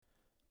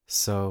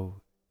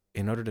So,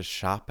 in order to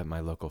shop at my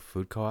local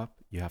food co-op,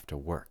 you have to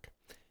work.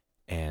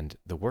 And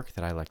the work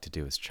that I like to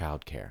do is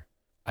childcare.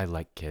 I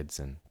like kids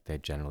and they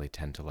generally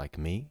tend to like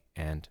me,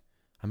 and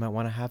I might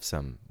want to have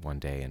some one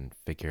day and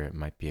figure it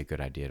might be a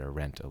good idea to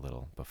rent a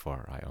little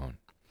before I own.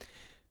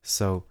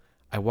 So,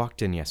 I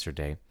walked in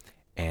yesterday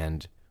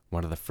and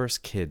one of the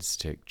first kids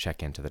to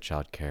check into the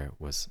childcare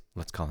was,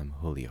 let's call him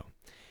Julio.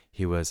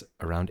 He was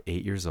around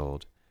 8 years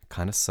old,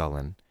 kind of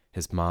sullen.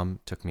 His mom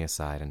took me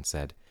aside and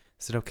said,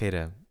 "Is it okay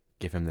to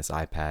give him this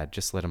iPad?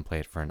 Just let him play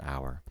it for an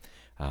hour,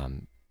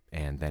 um,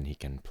 and then he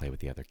can play with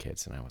the other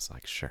kids." And I was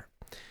like, "Sure."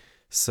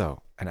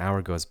 So an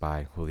hour goes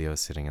by. Julio's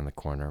sitting in the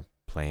corner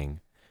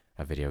playing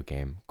a video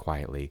game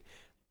quietly.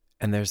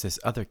 And there's this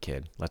other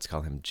kid, let's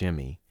call him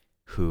Jimmy,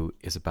 who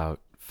is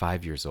about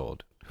 5 years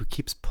old, who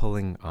keeps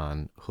pulling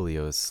on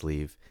Julio's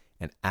sleeve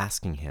and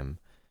asking him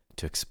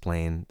to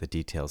explain the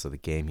details of the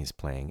game he's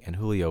playing. And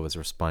Julio is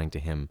responding to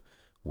him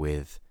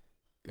with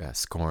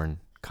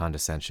scorn,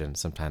 condescension,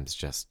 sometimes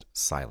just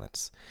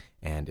silence.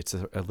 And it's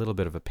a little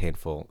bit of a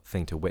painful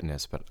thing to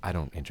witness, but I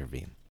don't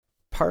intervene.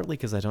 Partly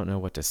because I don't know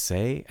what to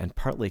say, and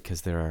partly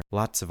because there are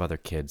lots of other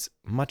kids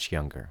much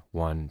younger,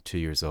 1, 2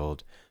 years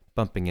old,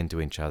 bumping into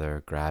each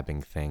other,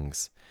 grabbing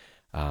things,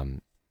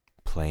 um,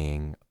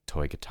 playing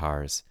toy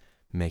guitars,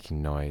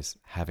 making noise,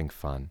 having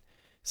fun,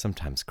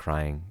 sometimes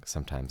crying,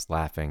 sometimes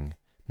laughing.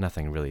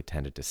 Nothing really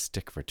tended to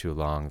stick for too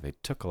long. They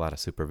took a lot of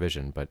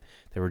supervision, but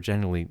they were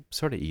generally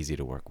sort of easy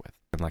to work with.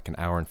 In like an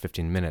hour and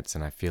 15 minutes,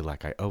 and I feel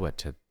like I owe it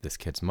to this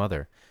kid's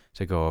mother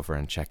to go over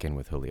and check in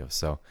with Julio.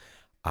 So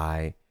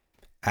I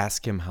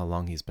ask him how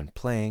long he's been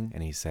playing,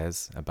 and he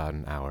says about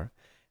an hour.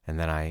 And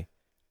then I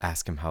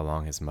ask him how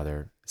long his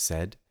mother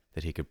said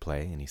that he could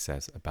play, and he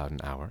says about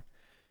an hour.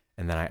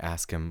 And then I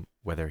ask him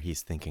whether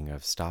he's thinking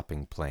of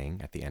stopping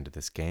playing at the end of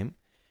this game,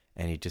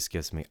 and he just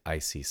gives me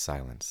icy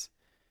silence.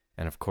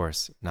 And of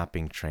course, not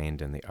being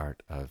trained in the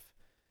art of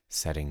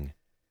setting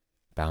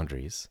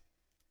boundaries,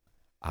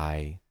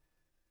 I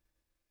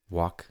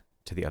walk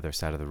to the other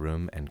side of the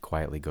room and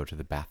quietly go to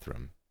the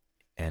bathroom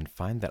and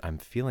find that I'm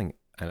feeling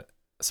a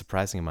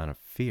surprising amount of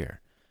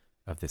fear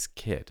of this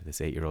kid, this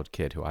 8-year-old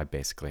kid who I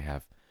basically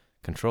have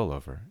control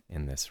over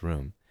in this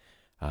room.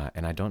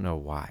 And I don't know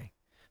why.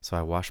 So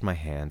I wash my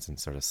hands and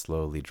sort of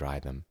slowly dry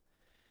them.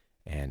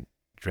 And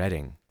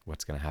dreading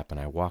what's going to happen,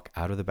 I walk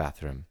out of the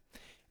bathroom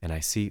and I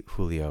see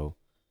Julio,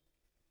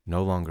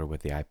 no longer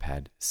with the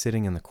iPad,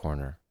 sitting in the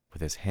corner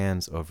with his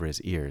hands over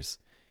his ears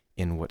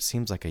in what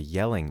seems like a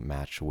yelling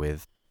match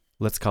with,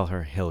 let's call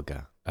her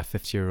Hilga, a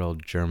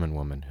 50-year-old German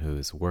woman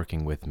who's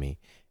working with me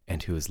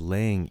and who is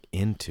laying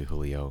into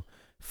Julio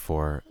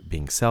for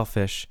being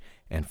selfish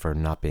and for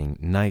not being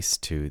nice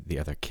to the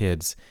other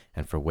kids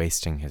and for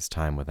wasting his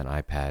time with an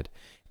iPad,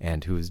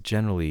 and who is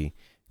generally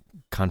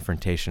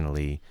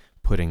confrontationally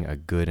putting a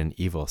good and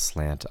evil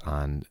slant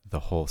on the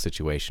whole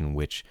situation,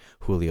 which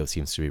Julio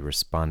seems to be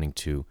responding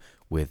to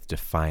with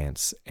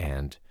defiance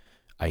and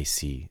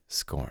icy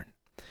scorn.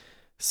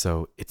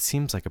 So it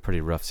seems like a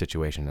pretty rough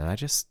situation, and I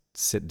just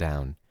sit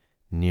down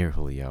near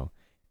Julio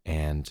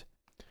and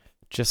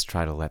just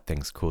try to let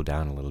things cool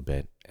down a little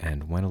bit.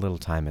 And when a little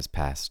time has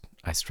passed,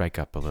 I strike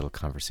up a little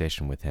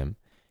conversation with him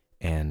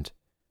and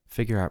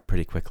figure out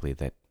pretty quickly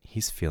that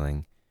he's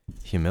feeling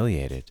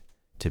humiliated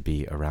to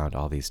be around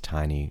all these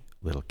tiny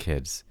little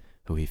kids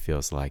who he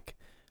feels like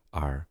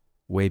are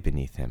way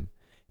beneath him.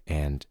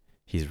 And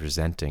he's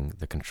resenting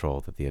the control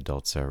that the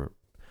adults are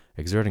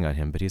exerting on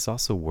him, but he's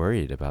also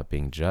worried about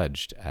being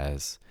judged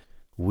as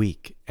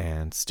weak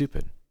and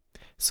stupid.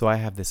 So I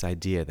have this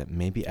idea that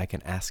maybe I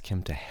can ask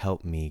him to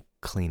help me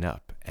clean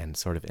up and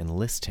sort of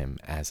enlist him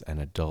as an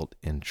adult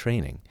in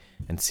training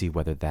and see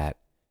whether that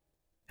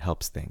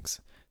helps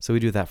things. So we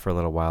do that for a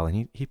little while,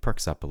 and he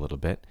perks up a little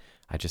bit.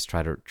 I just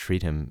try to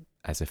treat him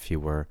as if he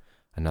were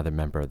another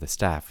member of the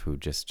staff who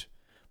just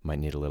might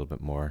need a little bit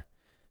more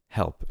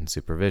help and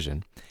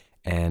supervision.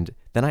 And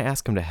then I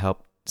ask him to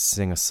help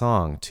sing a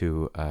song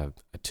to a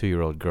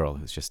 2-year-old girl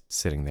who's just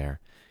sitting there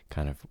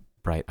kind of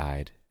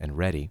bright-eyed and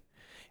ready.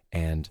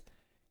 And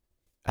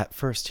at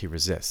first he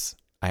resists.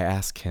 I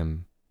ask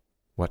him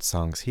what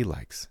songs he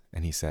likes,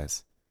 and he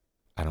says,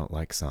 "I don't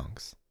like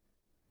songs."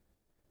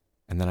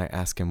 And then I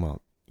ask him,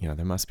 "Well,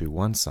 there must be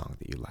one song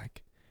that you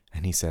like."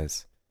 And he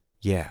says,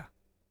 "Yeah,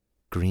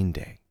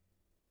 Greenday."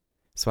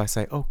 So I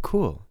say, "Oh,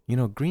 cool.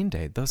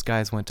 Greenday, those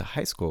guys went to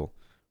high school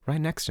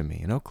right next to me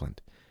in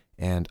Oakland.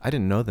 And I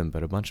didn't know them,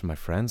 but a bunch of my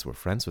friends were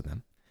friends with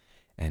them."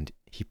 And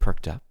he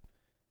perked up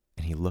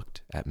and he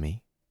looked at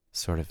me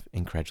sort of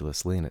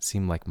incredulously, and it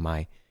seemed like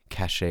my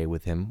cachet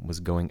with him was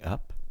going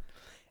up.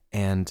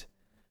 And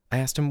I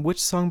asked him,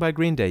 "Which song by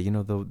Green Day?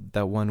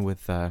 That one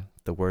with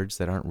the words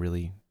that aren't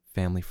really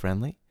family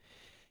friendly?"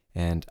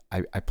 And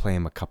I play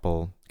him a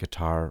couple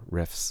guitar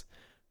riffs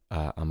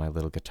on my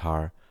little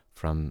guitar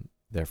from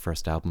their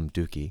first album,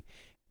 Dookie.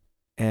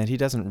 And he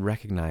doesn't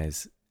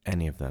recognize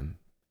any of them.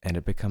 And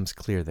it becomes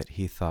clear that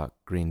he thought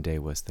Green Day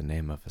was the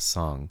name of a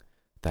song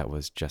that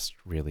was just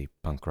really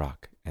punk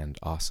rock and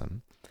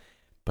awesome.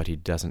 But he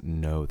doesn't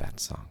know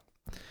that song.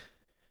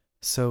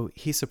 So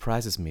he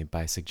surprises me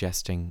by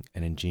suggesting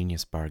an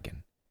ingenious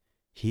bargain.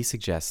 He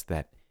suggests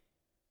that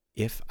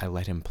if I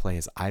let him play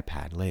his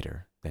iPad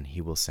later, then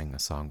he will sing a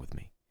song with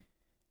me.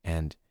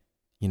 And,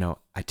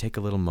 I take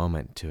a little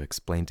moment to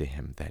explain to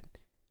him that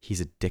he's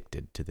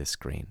addicted to this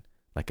screen,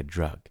 like a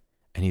drug,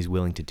 and he's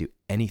willing to do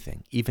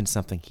anything, even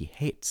something he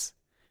hates,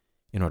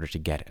 in order to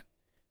get it.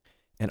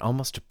 And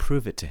almost to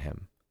prove it to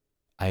him,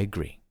 I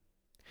agree.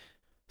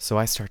 So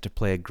I start to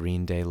play a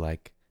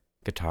Greenday-like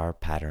guitar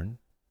pattern,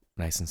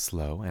 nice and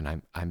slow, and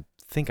I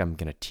think I'm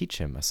going to teach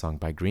him a song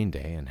by Green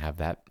Day and have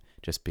that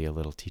just be a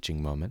little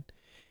teaching moment.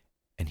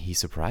 And he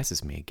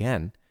surprises me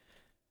again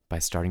by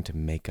starting to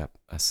make up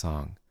a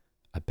song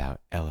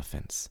about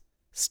elephants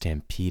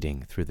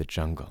stampeding through the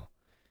jungle.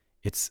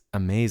 It's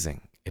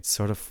amazing. It's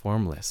sort of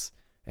formless.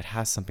 It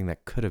has something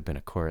that could have been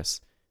a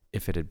chorus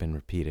if it had been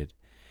repeated.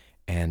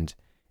 And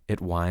it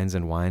whines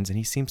and whines, and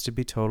he seems to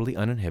be totally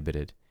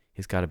uninhibited.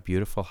 He's got a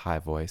beautiful high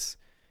voice.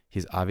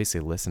 He's obviously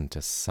listened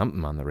to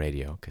something on the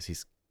radio because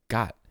he's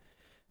got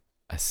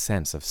a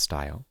sense of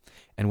style.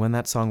 And when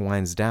that song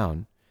winds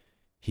down,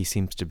 he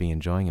seems to be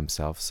enjoying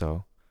himself,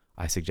 so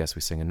I suggest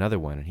we sing another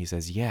one, and he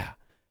says, yeah,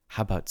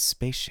 how about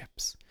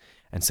spaceships?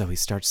 And so he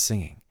starts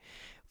singing,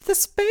 the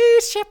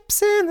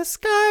spaceships in the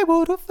sky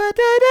would have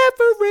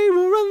every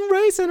run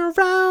racing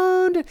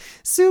around and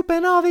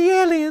souping all the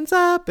aliens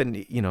up,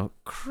 and,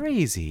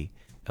 crazy,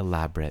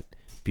 elaborate,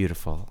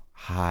 beautiful,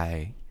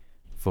 high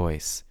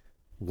voice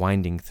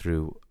winding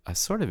through a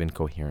sort of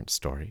incoherent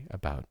story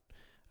about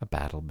a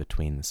battle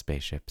between the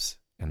spaceships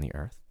and the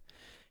Earth.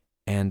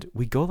 And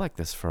we go like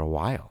this for a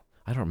while.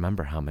 I don't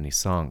remember how many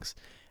songs.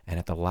 And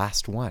at the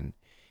last one,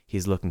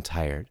 he's looking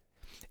tired.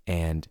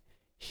 And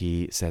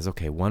he says,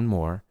 okay, one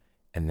more,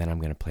 and then I'm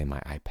going to play my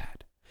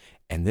iPad.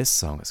 And this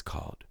song is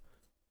called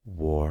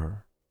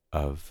War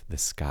of the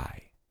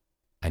Sky.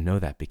 I know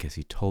that because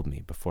he told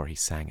me before he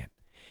sang it.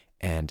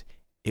 And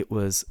it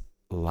was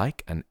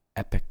like an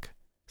epic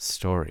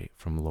story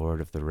from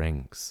Lord of the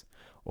Rings,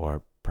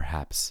 or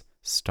perhaps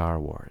Star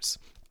Wars.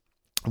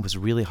 It was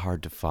really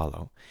hard to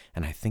follow,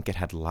 and I think it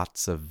had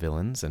lots of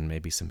villains and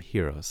maybe some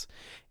heroes,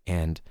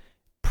 and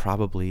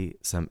probably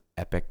some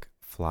epic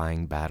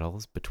flying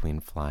battles between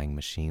flying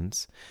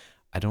machines.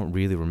 I don't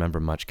really remember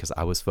much because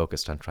I was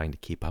focused on trying to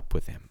keep up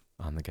with him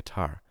on the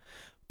guitar.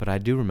 But I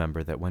do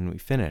remember that when we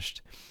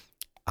finished,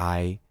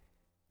 I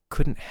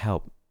couldn't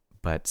help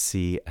but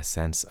see a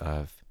sense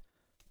of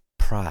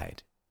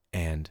pride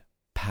and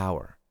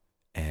power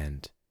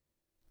and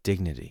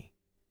dignity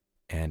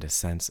and a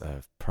sense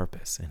of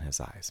purpose in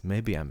his eyes.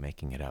 Maybe I'm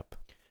making it up,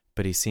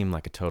 but he seemed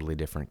like a totally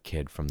different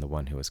kid from the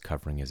one who was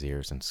covering his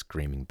ears and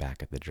screaming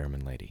back at the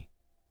German lady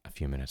a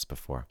few minutes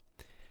before.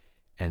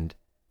 And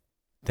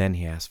then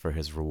he asked for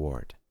his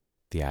reward,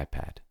 the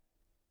iPad.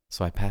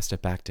 So I passed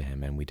it back to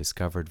him, and we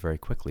discovered very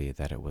quickly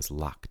that it was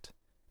locked,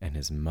 and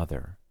his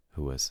mother,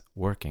 who was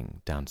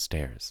working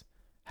downstairs,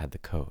 had the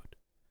code.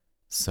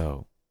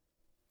 So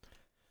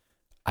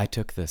I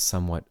took the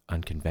somewhat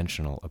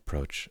unconventional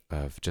approach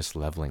of just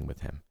leveling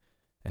with him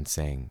and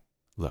saying,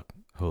 look,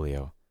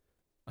 Julio,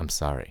 I'm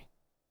sorry.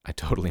 I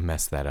totally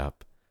messed that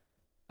up.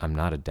 I'm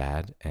not a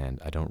dad, and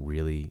I don't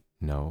really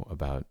know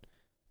about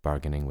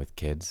bargaining with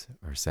kids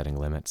or setting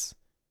limits,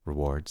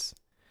 rewards.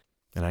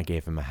 And I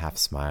gave him a half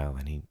smile,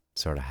 and he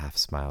sort of half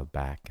smiled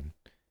back and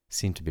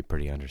seemed to be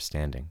pretty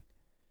understanding.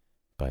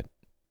 But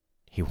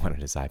he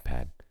wanted his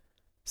iPad.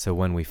 So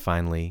when we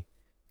finally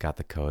got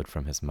the code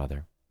from his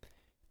mother,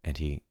 and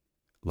he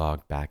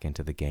logged back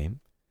into the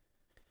game,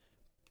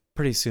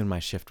 pretty soon my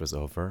shift was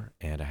over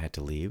and I had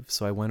to leave,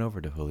 so I went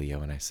over to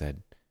Julio and I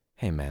said,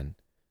 hey man,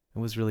 it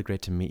was really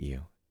great to meet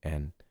you,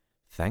 and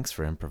thanks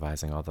for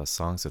improvising all those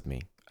songs with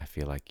me. I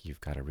feel like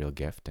you've got a real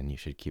gift and you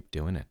should keep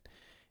doing it.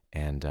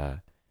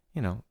 And,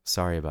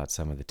 sorry about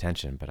some of the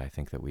tension, but I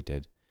think that we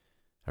did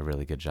a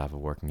really good job of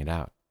working it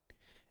out.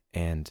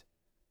 And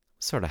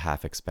sort of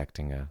half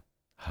expecting a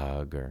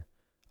hug or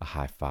a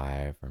high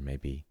five or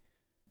maybe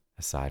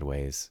a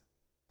sideways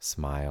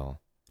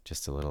smile,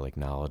 just a little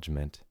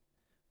acknowledgement,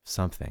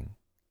 something.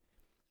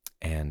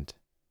 And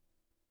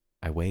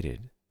I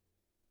waited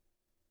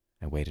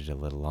a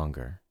little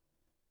longer,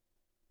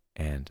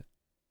 and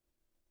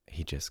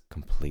he just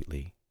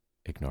completely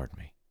ignored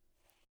me.